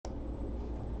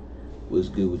What's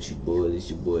good with you boys? It's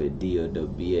your boy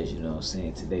DOWBS, you know what I'm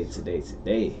saying? Today.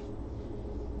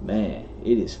 Man,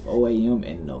 it is 4 a.m.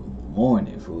 in the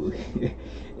morning, fool.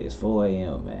 It's 4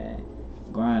 a.m., man.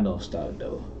 Grind don't stop,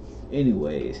 though.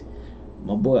 Anyways,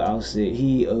 my boy Offset,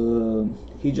 he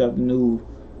dropped a new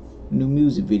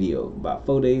music video about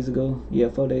 4 days ago. Yeah,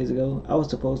 4 days ago. I was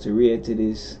supposed to react to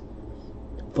this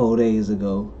 4 days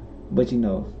ago, but you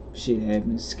know, shit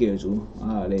happens, schedule,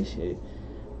 all that shit.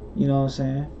 You know what I'm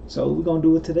saying? So we're gonna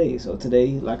do it today. So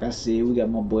today, like I said, we got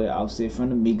my boy Offset from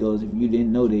the Migos. If you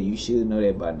didn't know that, you should know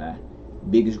that by now.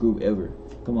 Biggest group ever.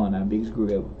 Come on now, biggest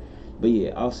group ever. But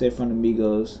yeah, Offset from the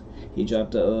Migos. He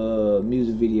dropped a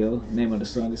music video. Name of the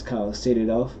song is called Set It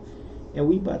Off. And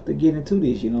we about to get into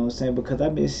this, you know what I'm saying? Because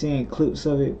I've been seeing clips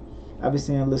of it. I've been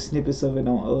seeing little snippets of it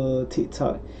on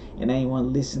TikTok. And I ain't want to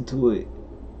listen to it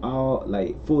all,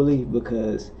 like, fully,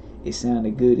 because it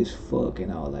sounded good as fuck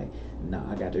and all. Like,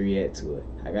 nah, I got to react to it.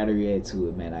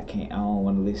 Man. I don't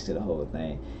want to listen to the whole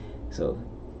thing. So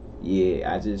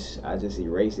yeah, I just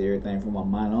erased everything from my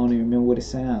mind. I don't even remember what it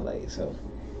sounded like. So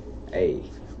hey,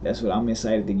 that's what I'm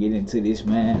excited to get into this,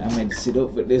 man. I'm meant to sit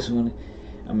up for this one.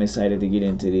 I'm excited to get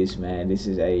into this, man. This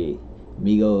is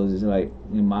Migos is like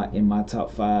in my top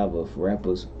 5 of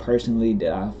rappers personally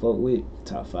that I fuck with.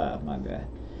 Top 5, my guy.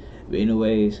 But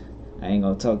anyways, I ain't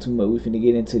gonna talk too much. We finna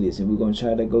get into this, and we're gonna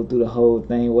try to go through the whole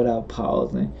thing without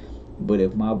pausing. But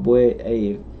if my boy,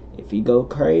 if he go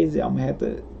crazy, I'm gonna have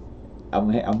to.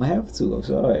 I'm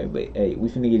sorry, but hey, we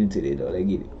finna get into this though. Let's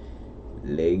get it.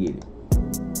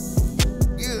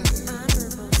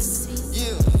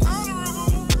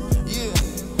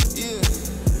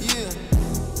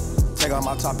 Take out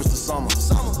my top, it's the summer.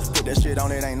 Put that shit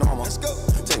on, it ain't normal. Let's go.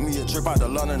 Take me a trip out to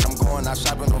London, I'm going out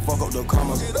shopping, don't fuck up the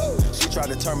commas. She tried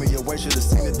to turn me away, should've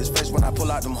seen it, bitch face when I pull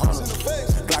out them hunters.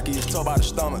 Glocky is tough by the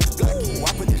stomach.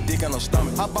 Why put this dick in her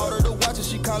stomach? I bought her the watch and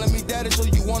she calling me daddy, so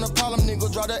you want a problem,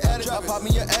 nigga, draw the addict. I pop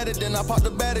me an addict, then I pop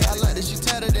the baddie. I like that she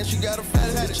tatted, then she got a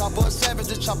fat head. Chop her a savage,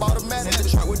 just chop automatic. The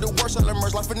truck with the worst, I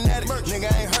merge like fanatic.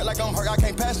 Nigga ain't hurt like I'm hurt, I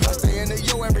can't pass it. I stay in the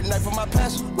yo every night for my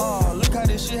passion. Oh, look how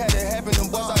this shit had it happen. Them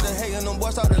boys out there hating, them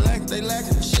boys out there lacking. They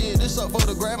lacking. Shit, this up for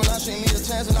the grabbing. I seen me a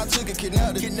chance and I took it,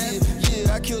 kidnapped it.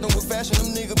 Yeah, I killed them with fashion.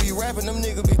 Them niggas be rapping, them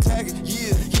niggas be tagging.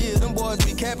 Yeah, them boys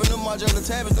be capping. Them Margiela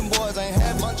tapping, them boys ain't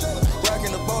happy.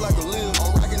 Rocking the bow like a lil.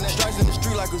 I'm rocking that stripes in the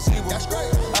street like a zebra. That's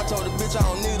great. I told the bitch I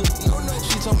don't need her. No.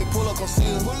 She told me pull up,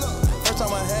 conceal. First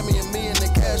time I had me and the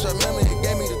cash, I remember it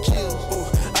gave me the chills. Ooh,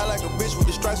 I like a bitch with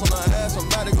the stripes on her ass. I'm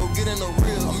about to go get in the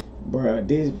real. Bruh,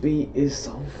 this beat is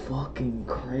so fucking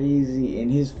crazy,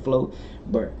 and his flow,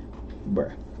 bruh.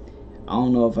 I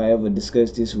don't know if I ever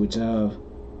discussed this with y'all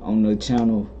on the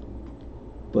channel,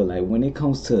 but like when it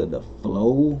comes to the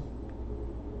flow,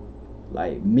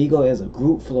 like Migo as a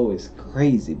group flow is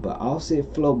crazy, but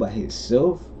Offset flow by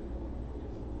himself,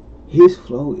 his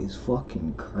flow is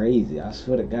fucking crazy. I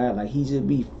swear to God, like he just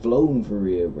be floating for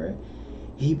real, bruh.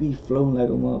 He be floating like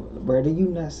a motherfucker, bruh. Do you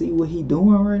not see what he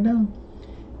doing right now?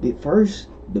 The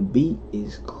beat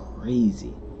is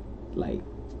crazy, like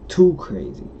too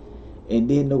crazy, and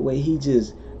then the way he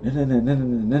just man,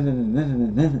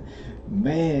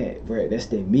 bro, that's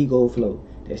that Migo flow.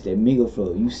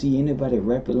 You see anybody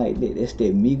rapping like that? That's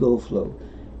that Migo flow.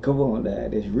 Come on,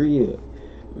 dad, that's real,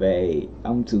 man.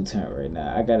 I'm too tired right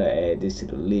now. I gotta add this to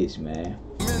the list, man.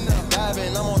 I'm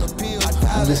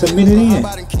just a minute in.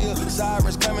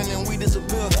 Sirens coming and we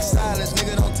disappear. Silence,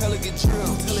 nigga, don't tell it, get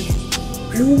drilled.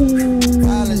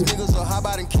 Silence, niggas so hop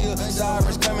out and kill.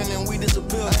 Sirens coming and we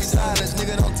disappear. Silence,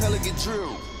 nigga, don't tell it, get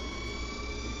drilled.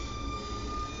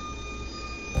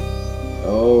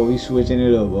 Oh, we switching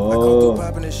it up. Oh, I come through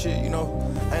popping this shit, you know.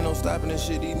 Ain't no stopping this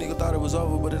shit. These niggas thought it was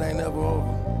over, but it ain't never over.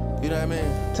 You know what I mean?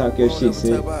 Talk your shit, sis.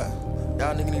 Y'all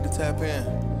niggas need to tap in.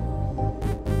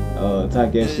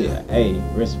 Talk your shit. Hey,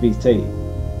 recipes Tate.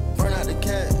 Burn out the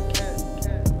cat.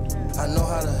 I know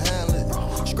how to handle it.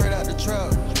 Straight out the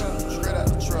truck.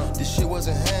 This shit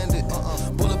wasn't handed.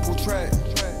 Bulletproof track.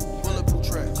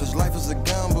 Cause life is a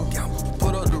gamble.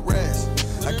 Put up the rest.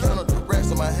 I count up the rest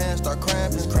and my hands start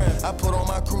cramping. I put on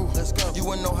my crew. You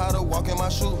wouldn't know how to walk in my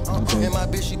shoe. And my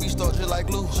bitch, she be stuck just like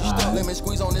glue. Let me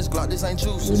squeeze on this Glock, this ain't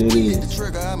juice. We hit the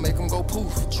trigger, I make them go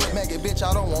poof. Make it, bitch,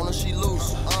 I don't want her, she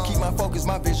loose. Keep my focus,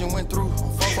 my vision went through.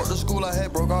 Fuck the school I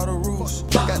had, broke all the rules.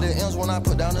 Got the M's when I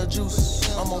put down the juice.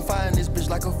 I'm on fire in this bitch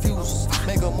like a fuse.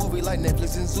 Make a movie like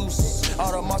Netflix and Zeus.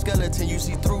 All the moss skeleton you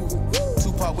see through.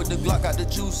 Tupac with the Glock, got the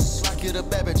juice. Get a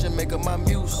bad bitch and make her my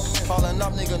muse. Falling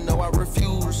off, nigga, no, I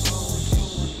refuse.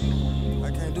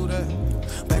 I can't do that.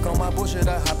 Back back on my bullshit,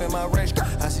 I hop in my race.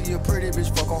 I see a pretty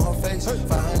bitch, fuck on her face.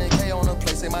 500K on her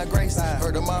place, say my grace.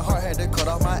 Hurt of my heart, had to cut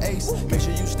off my ace. Make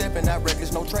sure you steppin', not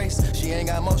reckless, no trace. She ain't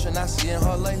got motion, I see in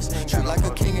her lace. Treat like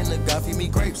a king in the God, feed me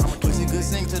grapes. Pussy good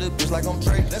sing to the bitch like I'm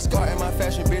Drake. Let's go in my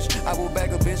fashion, bitch. I will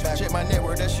bag a bitch. Check my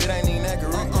network, that shit ain't even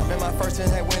accurate. Man, my first 10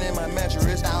 had went in my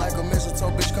mattress. Like a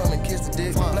mistletoe, bitch, come and kiss the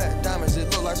dick. Black diamonds, it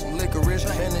look like some licorice.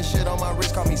 And this shit on my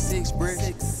wrist, call me 6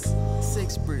 bricks.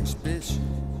 6 bricks, bitch.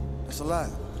 That's a lot.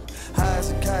 High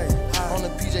as a kite, on the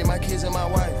PJ, my kids and my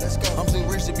wife. Let's go. I'm too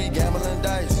rich to be gambling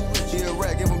dice. He a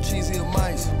rat, give him cheese, he a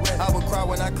mice. I would cry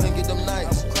when I clean, get them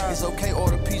nights. It's okay,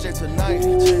 order PJ tonight.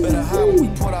 Better hide when we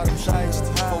put out them shites.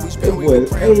 Before we spend, we can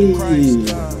pray on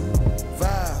Christ.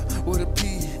 Vibe with a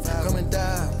P, come and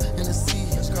dive in the sea.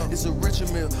 It's a richer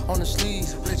meal on the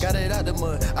sleeves. Got it out the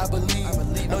mud, I believe.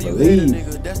 Know you hate a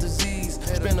nigga, that's disease.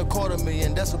 Spend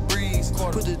 $250,000, that's a breeze.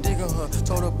 Put the dick on her,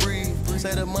 told her breathe.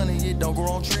 Say the money, it don't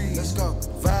grow on trees. Let's go.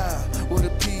 Vibe with a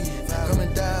P, come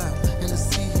and dive in the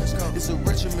sea. It's a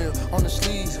richer meal on the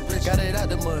sleeves. Got it out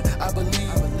the mud, I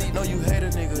believe. Know you hate a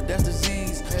nigga, that's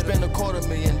disease. Spend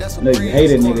 $250,000, that's a breeze. No, you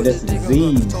hate a nigga, that's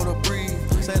disease. Told her breathe.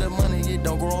 Say the money, it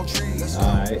don't grow on trees.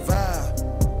 Alright. Vibe.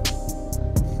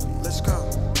 Let's go.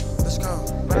 Let's go.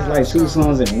 It's like 2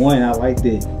 songs in one. I like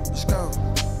this. Let's go.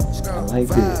 Let's go. I like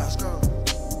this.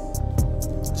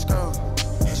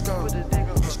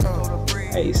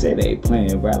 Hey, say they ain't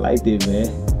playing, bro. I like this, man.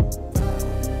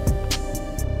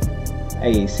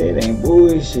 Hey, say they ain't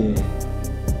bullshit.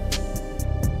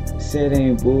 Say they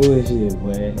ain't bullshit,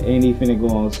 boy. Ain't he finna go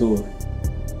on tour?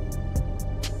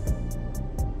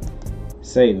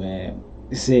 Say, man.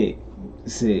 Say.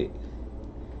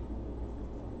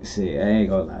 I ain't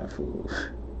gonna lie, fool.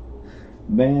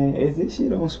 Man, is this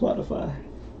shit on Spotify?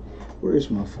 Where's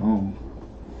my phone?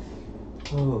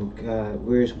 Oh, God.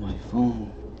 Where's my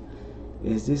phone?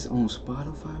 Is this on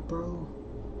Spotify, bro?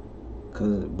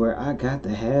 Cause, bro, I got to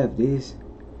have this.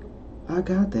 Like,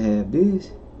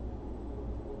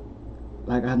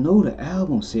 I know the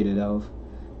album set it off,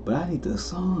 but I need the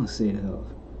song set it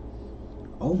off.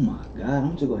 Oh my God,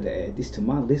 I'm just going to add this to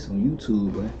my list on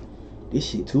YouTube, bro. This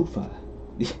shit too fire.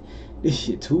 This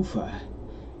shit too fire.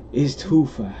 It's too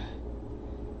fire.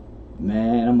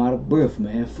 Man, I'm out of breath,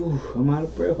 man. I'm out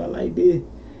of breath. I like this,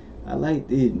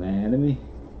 man.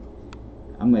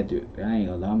 I ain't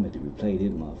gonna lie, I'm at to replay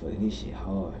this motherfucker. This shit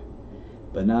hard.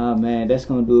 But nah, man, that's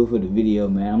gonna do it for the video,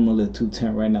 man. I'm a little too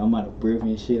turned right now. I'm out of breath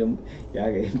and shit.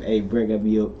 Hey, bro, got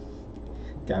me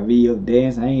up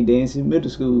dancing. I ain't dancing in middle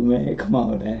school, man. Come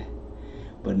on, man.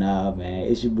 But nah, man,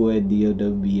 it's your boy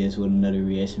DOWBS with another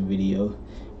reaction video.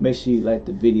 Make sure you like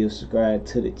the video, subscribe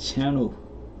to the channel,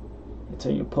 and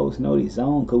turn your post notice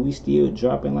on, cause we still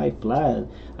dropping like flies.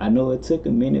 I know it took a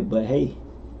minute, but hey,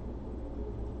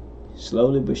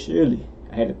 slowly but surely.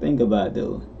 I had to think about it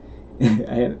though.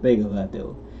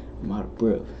 I'm out of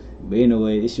breath. But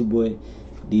anyway, it's your boy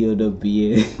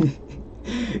DOWBS.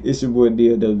 It's your boy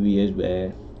DOWBS,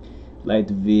 man. Like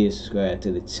the video, subscribe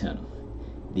to the channel.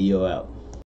 DO out.